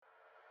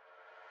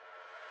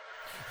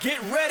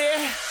Get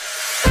ready.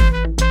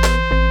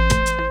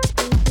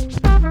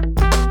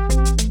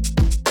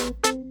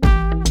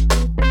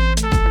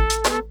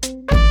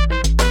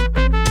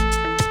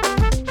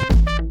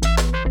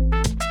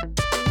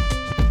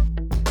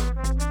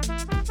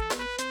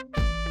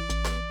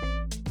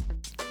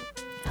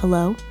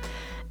 Hello,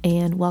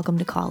 and welcome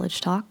to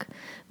College Talk.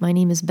 My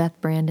name is Beth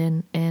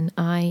Brandon, and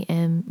I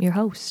am your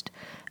host.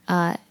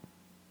 For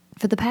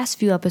the past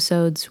few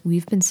episodes,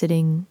 we've been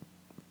sitting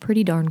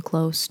pretty darn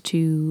close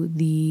to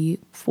the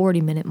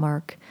 40-minute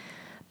mark,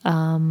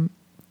 and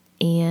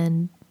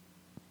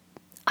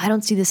I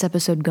don't see this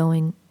episode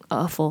going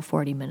a full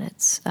 40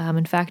 minutes.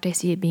 In fact, I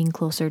see it being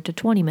closer to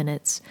 20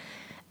 minutes,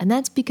 and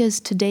that's because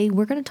today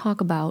we're going to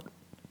talk about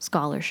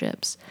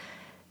scholarships.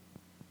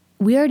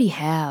 We already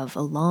have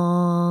a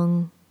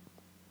long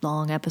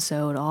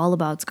episode all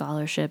about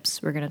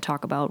scholarships. We're going to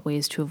talk about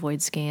ways to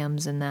avoid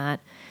scams and that,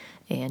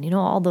 and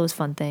all those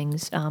fun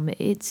things.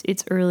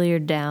 It's earlier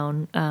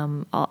down.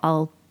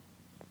 I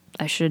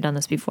should have done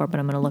this before, but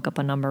I'm going to look up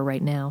a number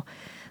right now.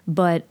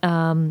 But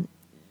that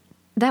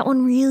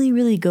one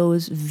really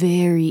goes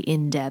very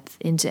in depth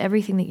into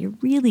everything that you're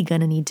really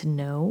going to need to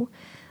know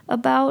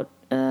about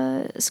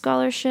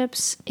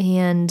scholarships.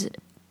 And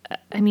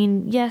I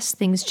mean, yes,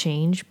 things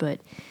change, but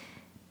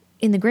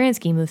in the grand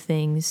scheme of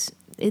things,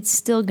 it's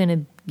still going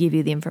to give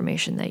you the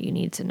information that you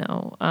need to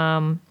know.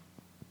 I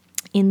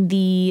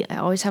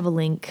always have a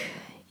link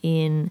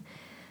in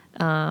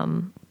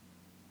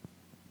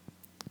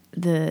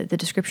the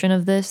description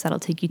of this that'll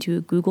take you to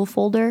a Google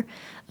folder,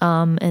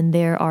 and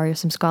there are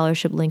some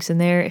scholarship links in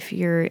there. If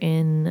you're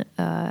in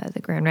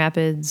the Grand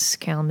Rapids,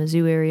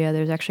 Kalamazoo area,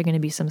 there's actually going to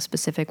be some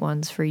specific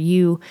ones for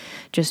you,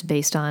 just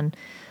based on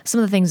some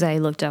of the things I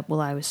looked up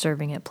while I was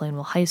serving at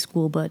Plainville High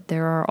School, but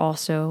there are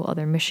also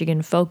other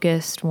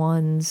Michigan-focused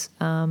ones,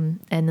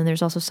 and then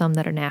there's also some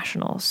that are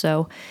national.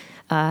 So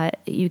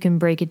you can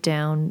break it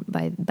down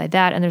by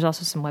that, and there's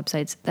also some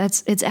websites.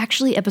 It's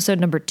actually episode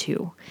number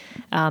 2,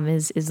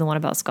 is the one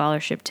about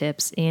scholarship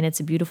tips, and it's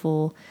a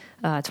beautiful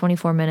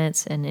 24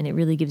 minutes, and it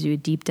really gives you a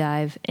deep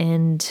dive.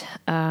 And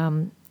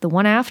the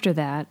one after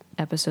that,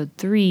 episode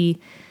 3,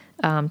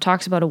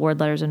 talks about award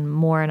letters and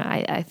more, and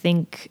I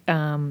think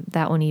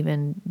that one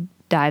even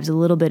dives a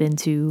little bit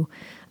into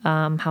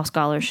how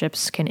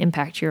scholarships can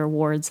impact your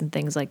awards and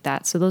things like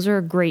that. So those are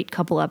a great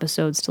couple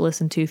episodes to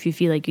listen to if you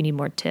feel like you need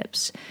more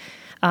tips.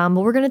 But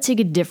we're going to take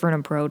a different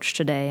approach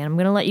today, and I'm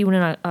going to let you in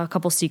a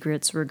couple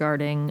secrets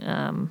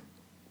regarding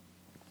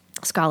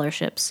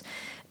scholarships.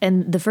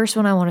 And the first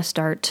one, I want to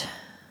start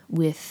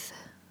with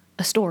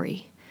a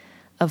story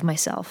of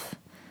myself.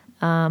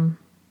 There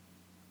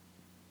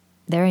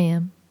I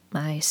am,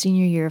 my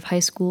senior year of high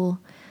school.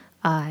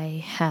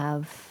 I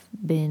have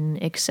been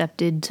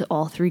accepted to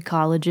all 3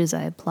 colleges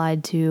I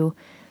applied to,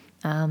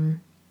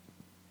 and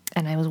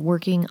I was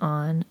working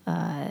on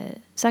a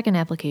second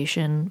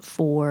application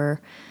for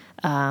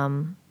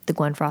the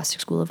Gwen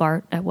Frostig School of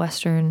Art at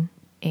Western,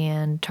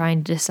 and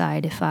trying to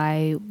decide if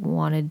I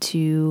wanted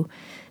to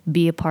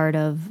be a part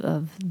of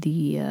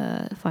the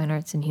Fine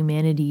Arts and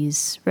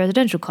Humanities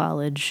Residential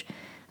College,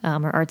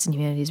 or Arts and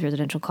Humanities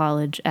Residential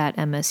College at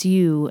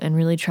MSU, and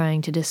really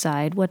trying to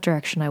decide what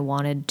direction I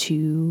wanted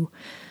to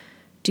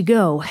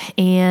go.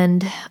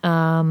 And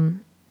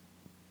I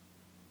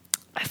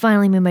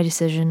finally made my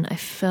decision. I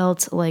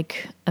felt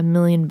like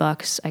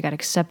 $1,000,000. I got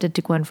accepted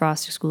to Gwen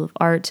Frostig School of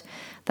Art.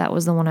 That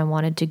was the one I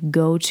wanted to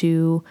go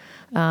to,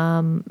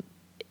 and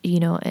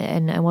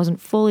I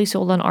wasn't fully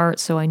sold on art,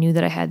 so I knew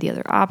that I had the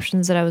other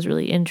options that I was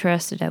really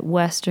interested in at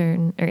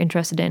Western,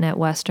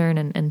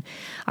 and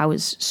I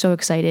was so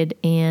excited.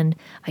 And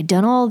I'd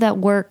done all of that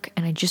work,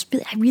 and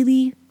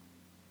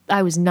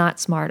I was not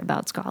smart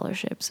about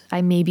scholarships.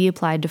 I maybe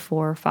applied to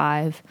 4 or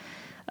 5.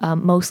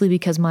 Mostly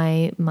because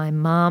my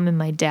mom and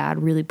my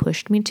dad really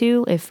pushed me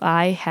to. If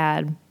I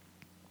had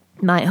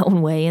my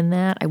own way in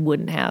that, I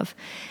wouldn't have.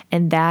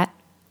 And that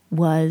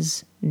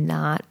was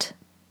not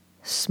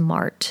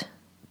smart.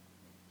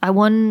 I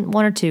won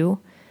 1 or 2,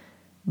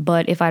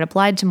 but if I'd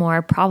applied to more,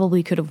 I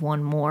probably could have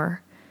won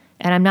more.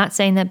 And I'm not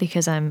saying that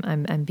because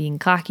I'm being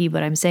cocky,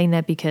 but I'm saying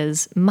that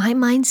because my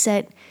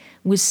mindset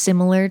was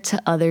similar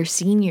to other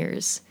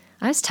seniors.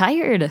 I was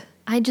tired.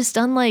 I just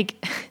done like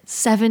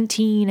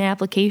 17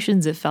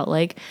 applications, it felt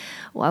like.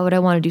 Why would I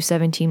want to do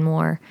 17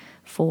 more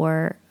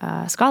for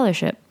a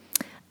scholarship?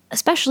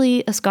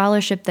 Especially a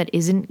scholarship that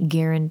isn't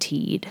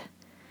guaranteed.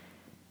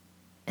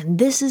 And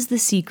this is the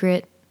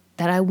secret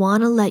that I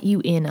want to let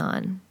you in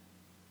on.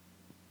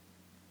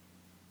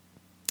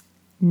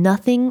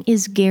 Nothing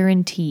is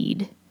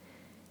guaranteed.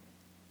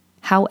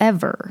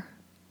 However,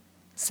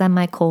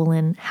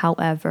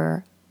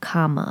 however,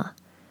 comma,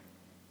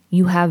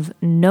 you have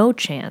no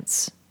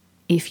chance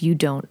if you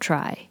don't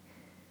try.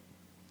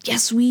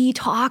 Yes, we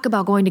talk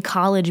about going to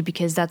college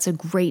because that's a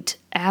great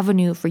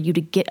avenue for you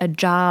to get a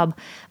job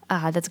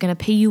that's going to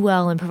pay you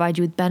well and provide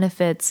you with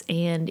benefits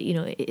and,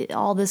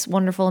 all this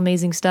wonderful,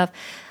 amazing stuff.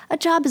 A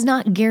job is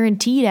not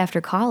guaranteed after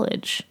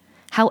college.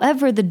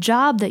 However, the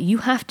job that you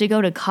have to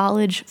go to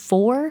college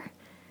for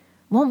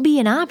won't be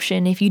an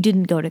option if you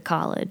didn't go to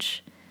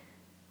college.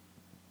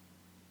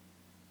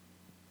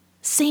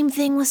 Same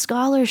thing with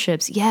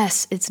scholarships.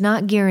 Yes, it's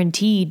not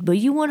guaranteed, but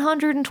you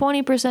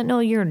 120% know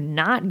you're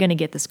not going to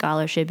get the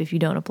scholarship if you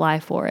don't apply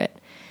for it.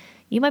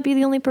 You might be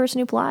the only person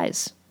who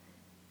applies.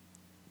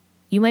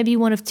 You might be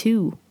one of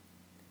 2,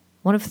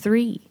 one of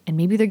 3, and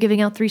maybe they're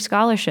giving out 3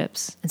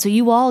 scholarships. And so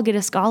you all get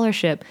a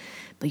scholarship,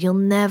 but you'll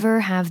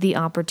never have the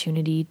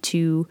opportunity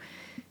to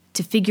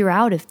figure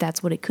out if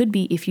that's what it could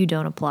be if you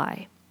don't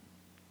apply.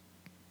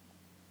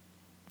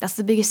 That's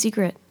the biggest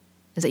secret,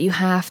 is that you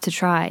have to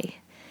try.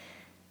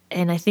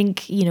 And I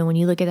think, when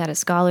you look at that at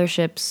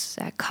scholarships,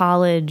 at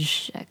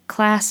college, at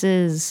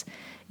classes,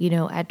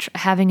 at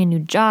having a new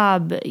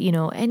job,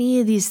 any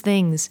of these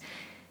things,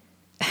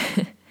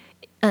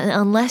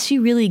 unless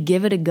you really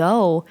give it a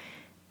go,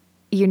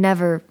 you're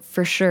never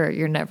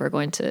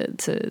going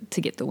to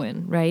get the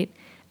win, right?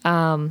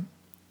 I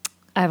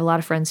have a lot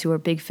of friends who are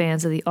big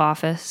fans of The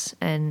Office,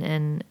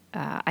 and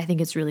I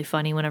think it's really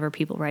funny whenever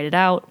people write it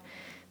out.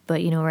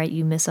 But, right,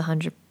 you miss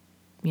 100%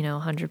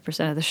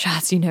 of the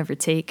shots you never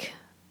take.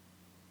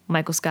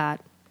 Michael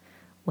Scott,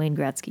 Wayne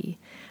Gretzky.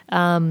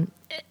 And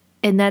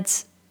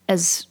that's,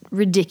 as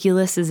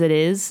ridiculous as it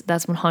is,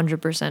 that's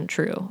 100%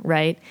 true,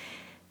 right?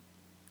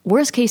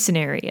 Worst case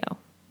scenario,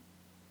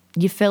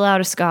 you fill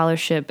out a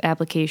scholarship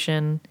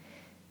application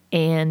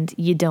and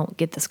you don't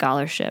get the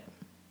scholarship.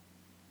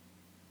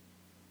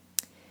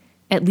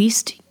 At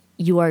least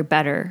you are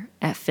better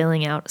at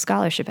filling out a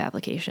scholarship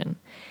application.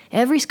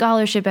 Every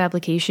scholarship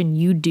application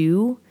you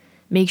do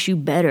makes you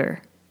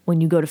better when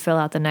you go to fill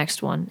out the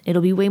next one.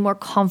 It'll be way more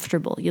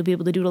comfortable. You'll be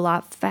able to do it a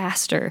lot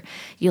faster.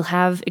 You'll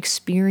have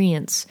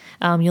experience.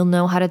 You'll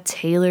know how to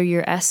tailor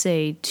your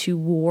essay to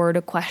word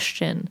a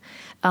question.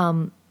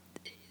 And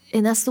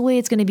that's the way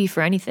it's going to be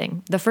for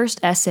anything. The first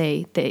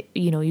essay that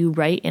you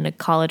write in a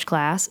college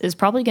class is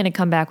probably going to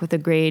come back with a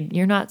grade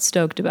you're not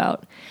stoked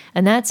about.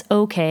 And that's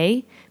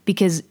okay,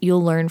 because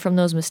you'll learn from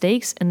those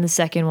mistakes and the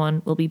second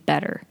one will be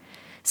better.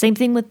 Same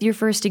thing with your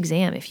first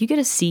exam. If you get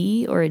a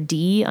C or a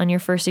D on your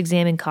first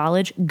exam in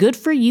college, good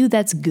for you,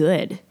 that's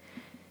good.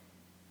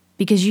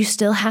 Because you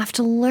still have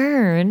to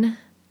learn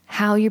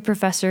how your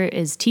professor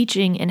is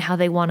teaching and how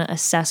they want to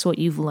assess what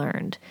you've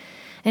learned.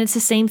 And it's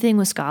the same thing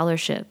with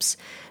scholarships.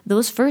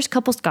 Those first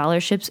couple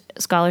scholarship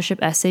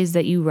essays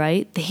that you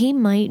write, they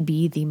might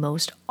be the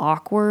most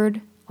awkward,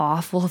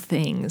 awful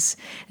things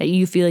that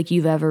you feel like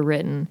you've ever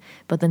written,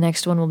 but the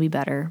next one will be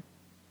better,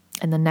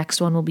 and the next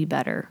one will be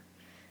better,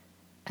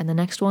 and the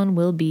next one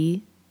will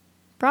be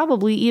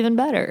probably even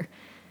better.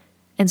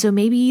 And so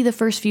maybe the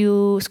first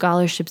few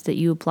scholarships that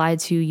you apply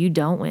to, you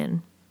don't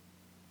win.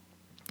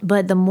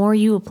 But the more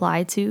you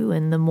apply to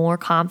and the more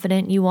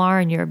confident you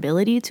are in your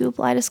ability to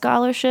apply to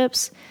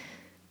scholarships,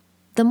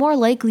 the more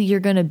likely you're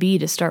going to be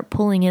to start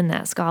pulling in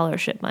that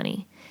scholarship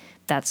money.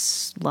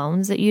 That's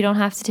loans that you don't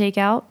have to take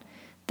out.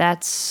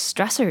 That's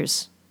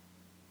stressors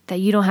that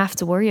you don't have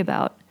to worry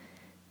about.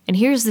 And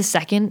here's the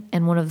second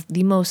and one of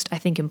the most, I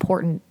think,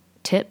 important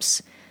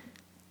tips.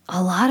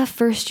 A lot of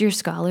first-year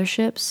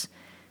scholarships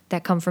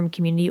that come from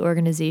community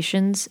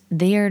organizations,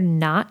 they are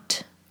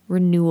not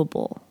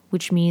renewable,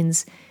 which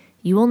means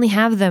you only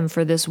have them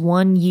for this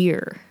 1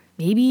 year,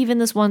 maybe even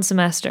this one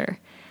semester.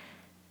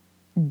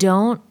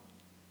 Don't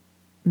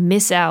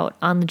miss out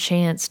on the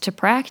chance to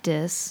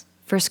practice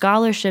for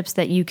scholarships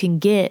that you can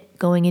get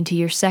going into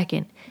your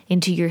second,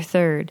 into your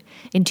third,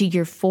 into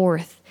your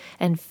fourth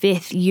and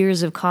fifth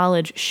years of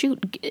college.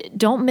 Shoot,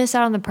 don't miss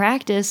out on the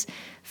practice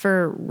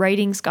for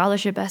writing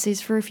scholarship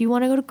essays for if you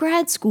want to go to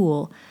grad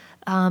school.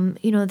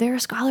 There are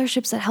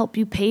scholarships that help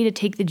you pay to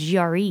take the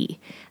GRE.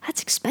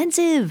 That's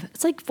expensive.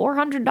 It's like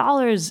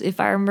 $400, if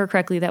I remember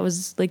correctly. That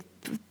was like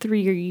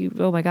 3 years.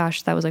 Oh my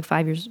gosh, that was like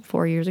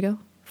 4 years ago.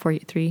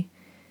 3.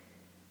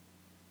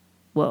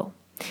 Whoa.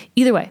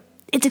 Either way,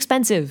 it's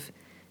expensive.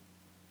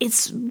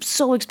 It's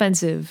so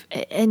expensive.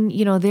 And,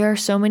 there are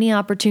so many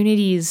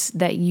opportunities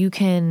that you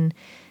can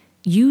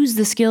use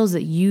the skills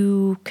that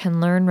you can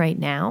learn right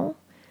now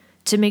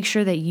to make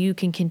sure that you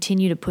can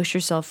continue to push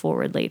yourself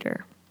forward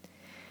later.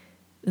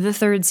 The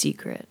third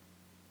secret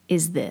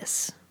is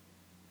this,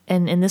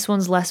 and this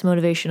one's less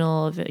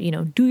motivational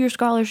of, do your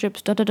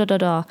scholarships,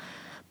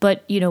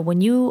 But,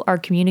 when you are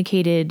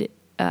communicated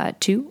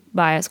to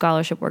by a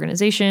scholarship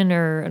organization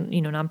or,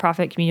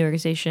 nonprofit community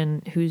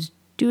organization who's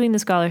doing the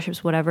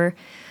scholarships, whatever,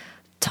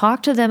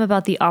 talk to them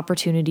about the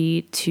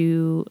opportunity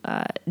to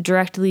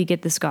directly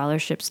get the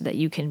scholarship so that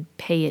you can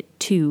pay it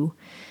to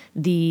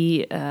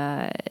the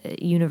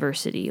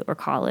university or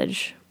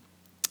college.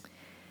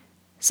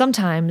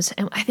 Sometimes,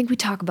 and I think we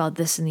talk about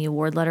this in the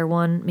award letter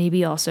one,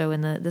 maybe also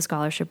in the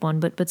scholarship one,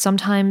 but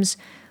sometimes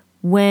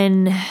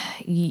when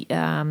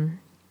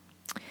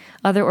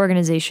other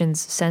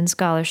organizations send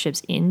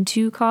scholarships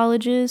into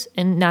colleges,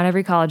 and not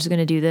every college is going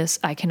to do this.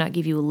 I cannot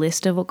give you a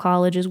list of what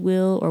colleges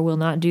will or will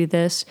not do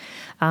this,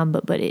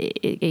 but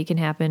it can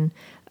happen.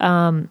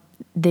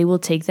 They will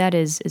take that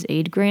as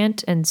aid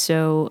grant, and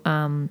so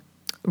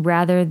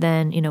rather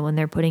than when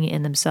they're putting it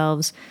in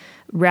themselves,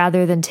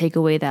 rather than take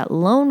away that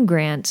loan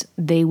grant,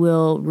 they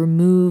will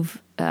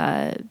remove,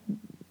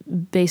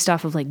 based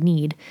off of like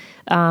need,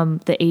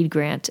 the aid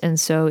grant. And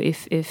so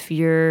if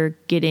you're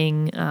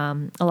getting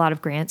a lot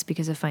of grants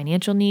because of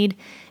financial need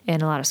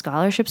and a lot of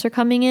scholarships are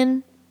coming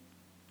in,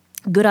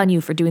 good on you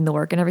for doing the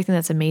work and everything.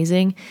 That's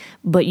amazing.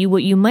 But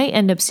what you might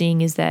end up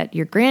seeing is that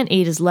your grant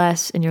aid is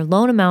less and your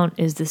loan amount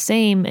is the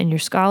same, and your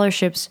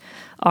scholarships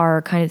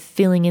are kind of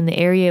filling in the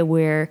area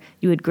where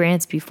you had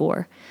grants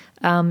before.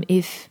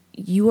 If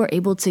you are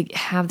able to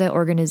have that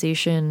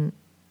organization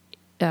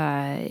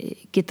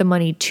get the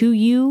money to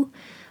you,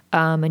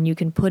 and you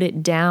can put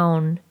it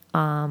down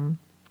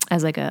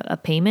as like a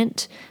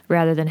payment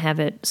rather than have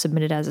it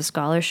submitted as a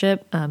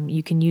scholarship,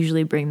 you can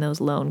usually bring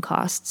those loan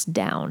costs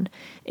down.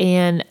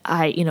 And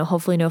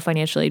hopefully no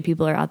financial aid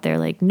people are out there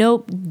like,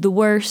 nope, the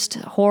worst,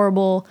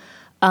 horrible.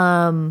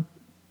 But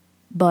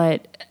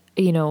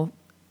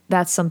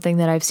that's something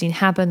that I've seen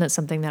happen. That's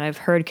something that I've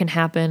heard can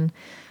happen.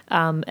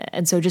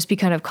 And so just be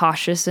kind of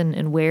cautious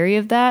and wary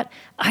of that.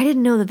 I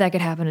didn't know that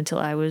could happen until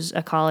I was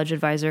a college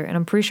advisor, and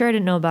I'm pretty sure I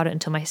didn't know about it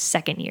until my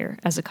second year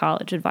as a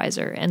college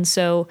advisor. And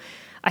so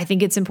I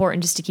think it's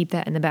important just to keep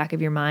that in the back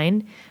of your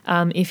mind.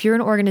 If you're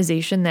an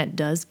organization that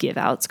does give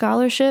out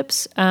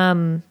scholarships,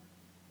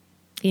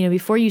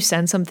 before you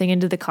send something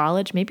into the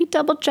college, maybe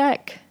double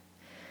check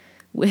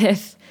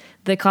with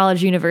the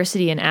college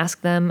university and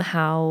ask them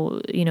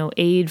how,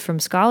 aid from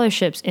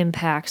scholarships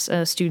impacts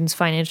a student's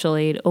financial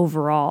aid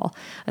overall,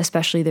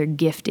 especially their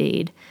gift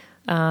aid.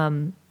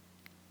 And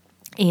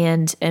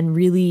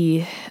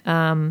really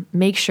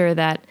make sure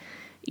that,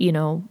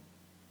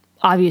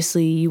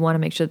 obviously you want to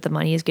make sure that the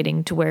money is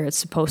getting to where it's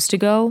supposed to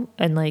go,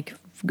 and like,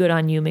 good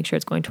on you, make sure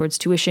it's going towards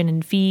tuition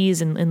and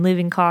fees and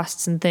living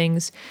costs and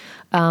things.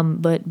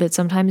 But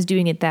sometimes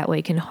doing it that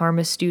way can harm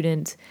a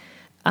student,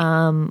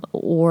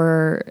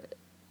 or,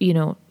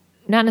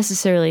 not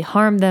necessarily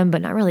harm them,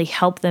 but not really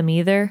help them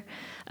either.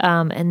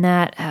 And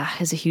that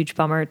is a huge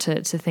bummer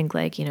to think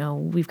like,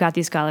 we've got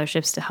these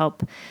scholarships to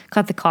help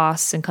cut the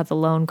costs and cut the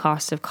loan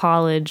costs of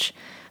college,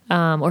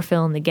 or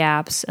fill in the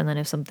gaps. And then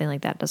if something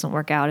like that doesn't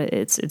work out,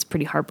 it's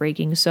pretty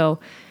heartbreaking.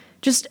 So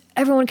just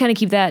everyone kind of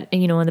keep that,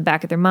 in the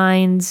back of their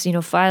minds,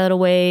 file it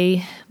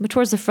away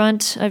towards the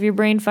front of your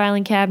brain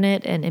filing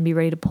cabinet and be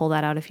ready to pull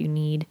that out if you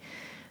need.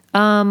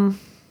 Those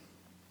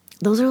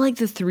are like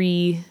the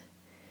three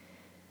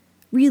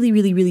really,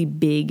 really, really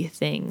big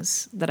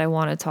things that I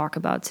want to talk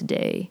about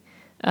today.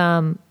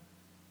 And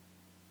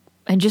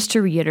just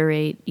to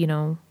reiterate,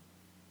 do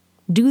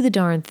the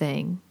darn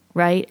thing,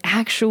 right?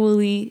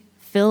 Actually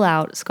fill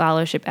out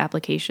scholarship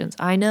applications.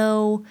 I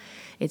know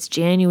it's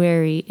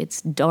January,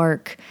 it's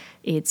dark,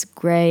 it's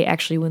gray.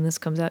 Actually, when this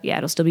comes out,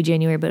 it'll still be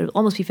January, but it'll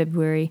almost be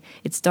February.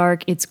 It's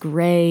dark, it's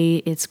gray,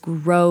 it's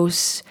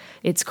gross,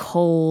 it's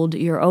cold,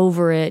 you're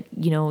over it.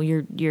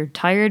 You're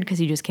tired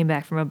because you just came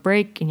back from a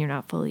break and you're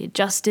not fully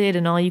adjusted,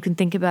 and all you can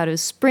think about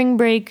is spring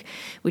break,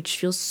 which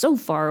feels so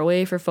far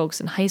away for folks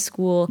in high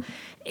school.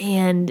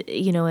 And,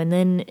 and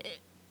then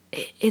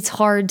it's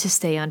hard to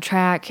stay on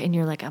track, and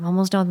you're like, I'm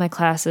almost done with my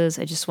classes.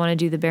 I just want to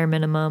do the bare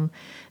minimum.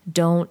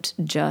 Don't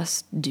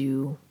just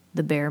do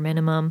the bare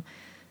minimum.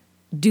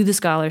 Do the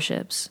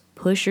scholarships.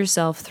 Push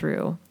yourself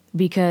through,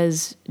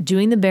 because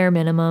doing the bare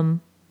minimum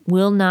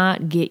will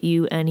not get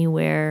you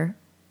anywhere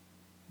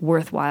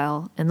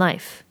worthwhile in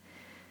life.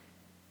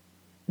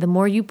 The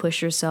more you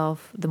push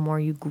yourself, the more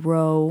you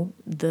grow,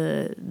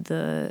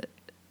 the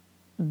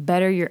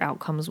better your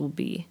outcomes will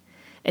be.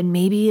 And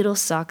maybe it'll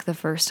suck the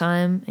first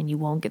time and you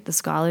won't get the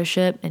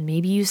scholarship, and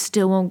maybe you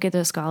still won't get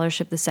the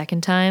scholarship the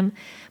second time,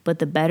 but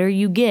the better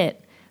you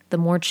get, the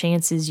more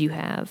chances you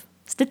have.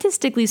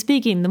 Statistically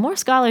speaking, the more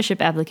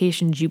scholarship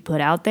applications you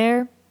put out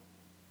there,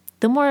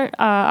 the more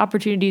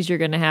opportunities you're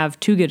going to have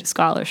to get a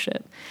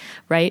scholarship,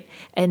 right?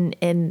 And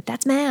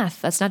that's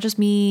math. That's not just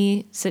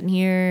me sitting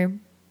here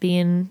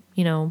being,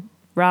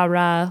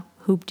 rah-rah,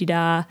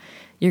 hoop-de-da.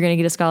 You're going to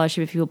get a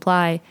scholarship if you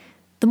apply.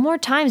 The more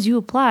times you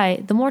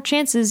apply, the more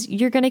chances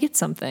you're going to get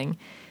something.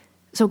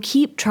 So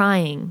keep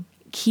trying.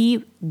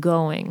 Keep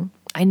going.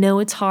 I know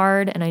it's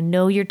hard, and I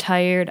know you're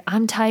tired.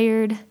 I'm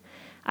tired.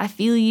 I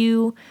feel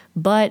you,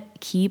 but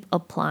keep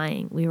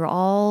applying. We were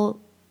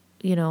all,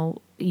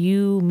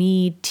 you,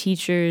 me,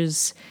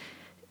 teachers,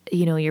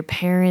 your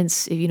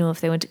parents,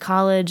 if they went to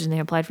college and they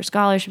applied for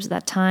scholarships at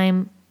that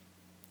time,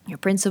 your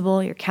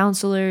principal, your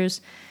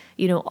counselors,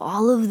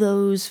 all of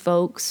those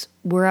folks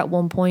were at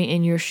one point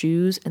in your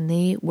shoes and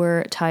they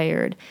were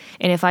tired.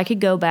 And if I could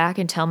go back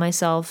and tell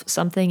myself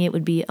something, it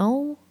would be,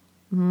 oh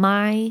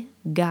my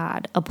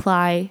God,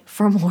 apply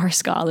for more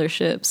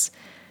scholarships.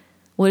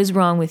 What is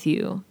wrong with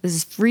you? This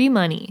is free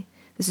money.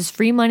 This is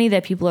free money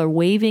that people are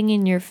waving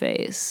in your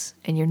face,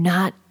 and you're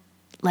not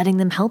letting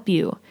them help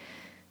you.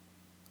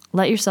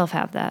 Let yourself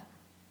have that.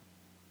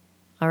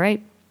 All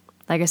right.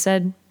 Like I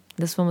said,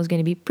 this one was going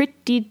to be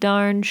pretty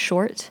darn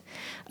short.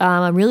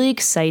 I'm really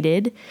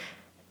excited.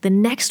 The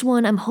next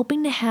one, I'm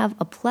hoping to have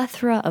a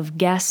plethora of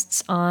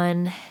guests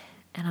on,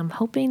 and I'm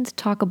hoping to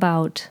talk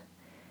about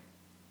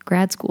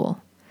grad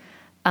school.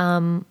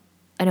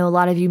 I know a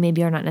lot of you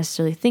maybe are not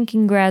necessarily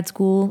thinking grad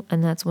school,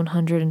 and that's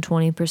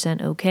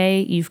 120%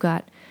 okay. You've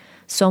got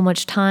so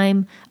much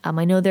time.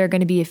 I know there are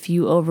going to be a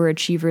few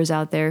overachievers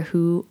out there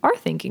who are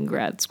thinking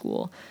grad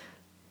school.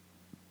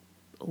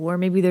 Or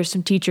maybe there's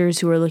some teachers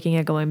who are looking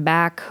at going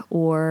back,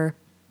 or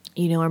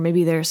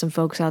maybe there are some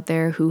folks out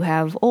there who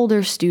have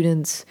older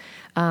students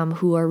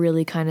who are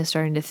really kind of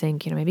starting to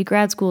think, maybe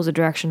grad school is a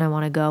direction I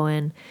want to go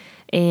in.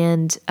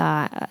 And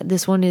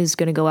this one is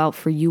going to go out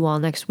for you all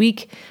next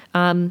week.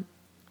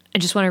 I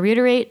just want to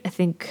reiterate, I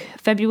think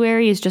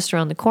February is just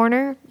around the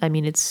corner. I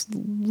mean, it's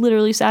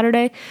literally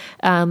Saturday.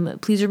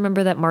 Please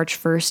remember that March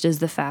 1st is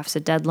the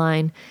FAFSA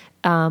deadline.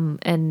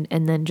 And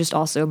then just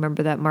also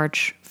remember that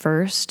March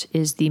 1st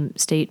is the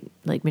state,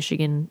 like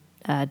Michigan,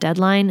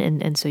 deadline.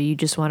 And so you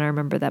just want to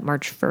remember that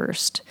March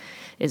 1st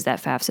is that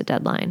FAFSA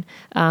deadline.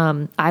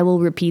 I will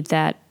repeat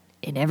that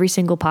in every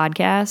single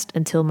podcast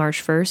until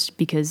March 1st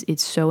because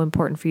it's so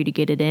important for you to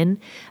get it in.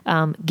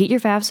 Get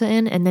your FAFSA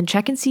in and then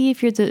check and see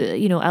if you're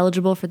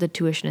eligible for the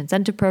tuition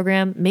incentive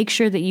program. Make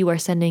sure that you are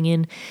sending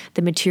in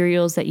the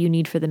materials that you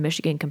need for the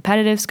Michigan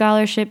Competitive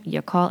Scholarship.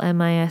 You call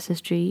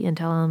MISSG and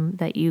tell them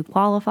that you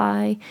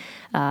qualify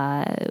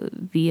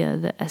via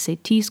the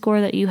SAT score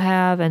that you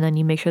have, and then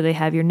you make sure they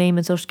have your name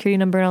and social security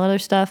number and all other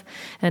stuff,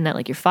 and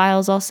that your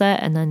file's all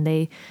set, and then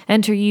they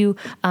enter you,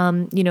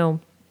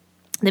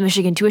 the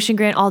Michigan tuition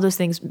grant, all those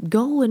things.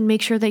 Go and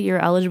make sure that you're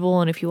eligible.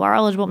 And if you are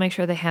eligible, make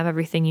sure they have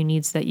everything you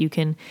need so that you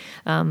can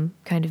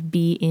kind of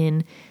be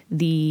in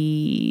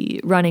the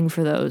running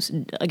for those.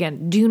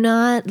 Again, do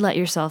not let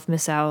yourself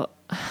miss out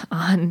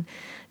on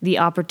the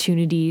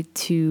opportunity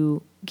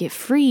to get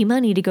free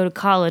money to go to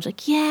college.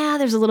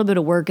 There's a little bit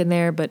of work in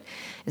there, but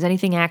is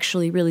anything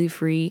actually really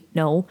free?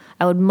 No.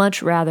 I would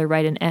much rather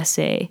write an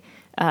essay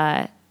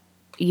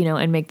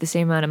and make the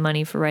same amount of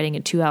money for writing a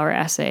 2-hour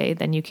essay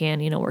than you can,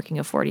 working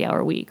a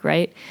 40-hour week,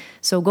 right?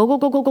 So go,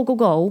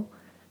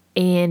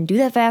 and do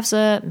that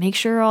FAFSA. Make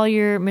sure all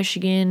your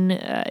Michigan,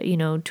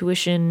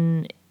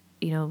 tuition,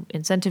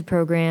 incentive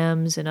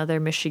programs and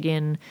other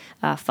Michigan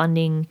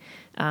funding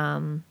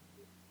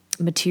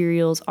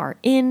materials are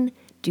in.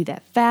 Do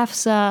that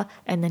FAFSA,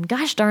 and then,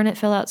 gosh darn it,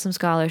 fill out some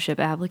scholarship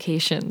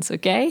applications,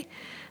 okay?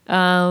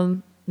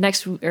 2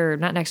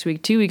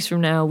 weeks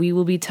from now, we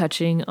will be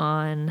touching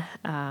on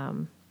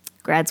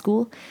grad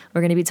school.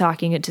 We're going to be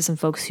talking to some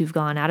folks who've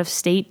gone out of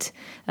state.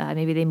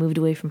 Maybe they moved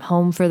away from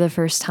home for the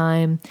first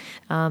time.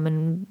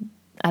 And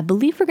I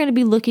believe we're going to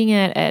be looking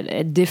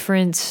at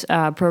different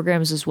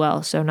programs as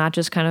well. So not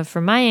just kind of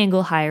from my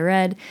angle, higher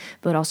ed,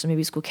 but also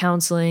maybe school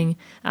counseling.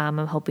 I'm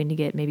hoping to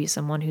get maybe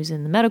someone who's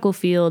in the medical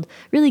field,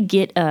 really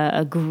get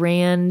a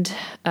grand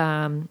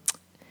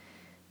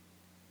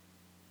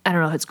I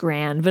don't know if it's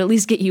grand, but at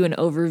least get you an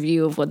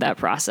overview of what that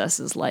process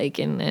is like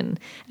and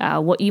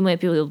what you might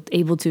be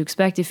able to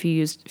expect a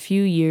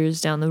few years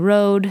down the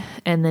road,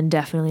 and then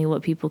definitely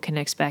what people can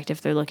expect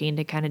if they're looking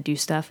to kind of do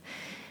stuff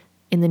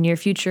in the near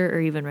future or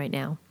even right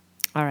now.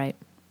 All right.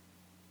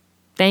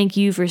 Thank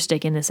you for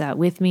sticking this out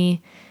with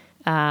me,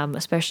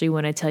 especially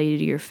when I tell you to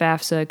do your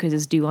FAFSA because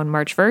it's due on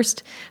March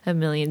 1st a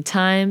million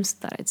times.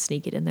 Thought I'd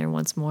sneak it in there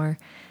once more.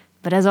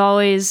 But as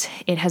always,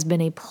 it has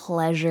been a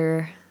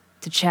pleasure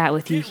to chat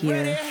with you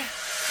here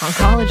on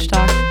College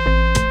Talk.